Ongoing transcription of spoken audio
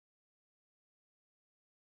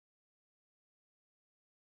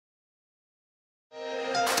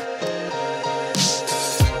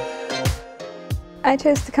I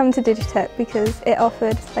chose to come to Digitech because it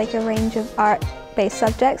offered like a range of art-based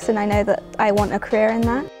subjects, and I know that I want a career in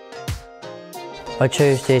that. I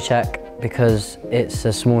chose Digitech because it's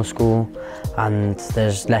a small school and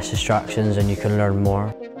there's less distractions and you can learn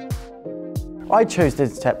more. I chose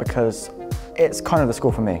Digitech because it's kind of the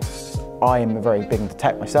school for me. I am very big into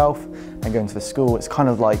tech myself, and going to the school, it's kind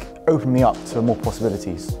of like opened me up to more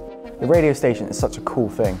possibilities. The radio station is such a cool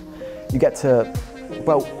thing. You get to,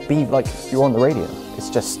 well, be like you're on the radio. It's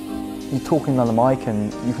just you talking on the mic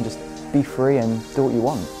and you can just be free and do what you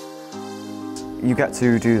want. You get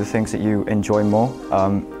to do the things that you enjoy more,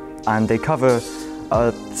 and they cover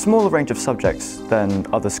a smaller range of subjects than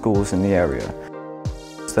other schools in the area.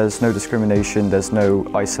 There's no discrimination, there's no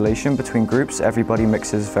isolation between groups, everybody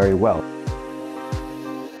mixes very well.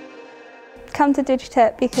 Come to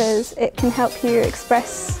Digitech because it can help you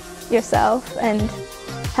express yourself and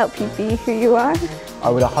help you be who you are. I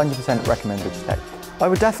would 100% recommend Digitech. I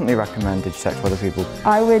would definitely recommend Digitech to other people.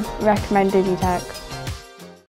 I would recommend Digitech.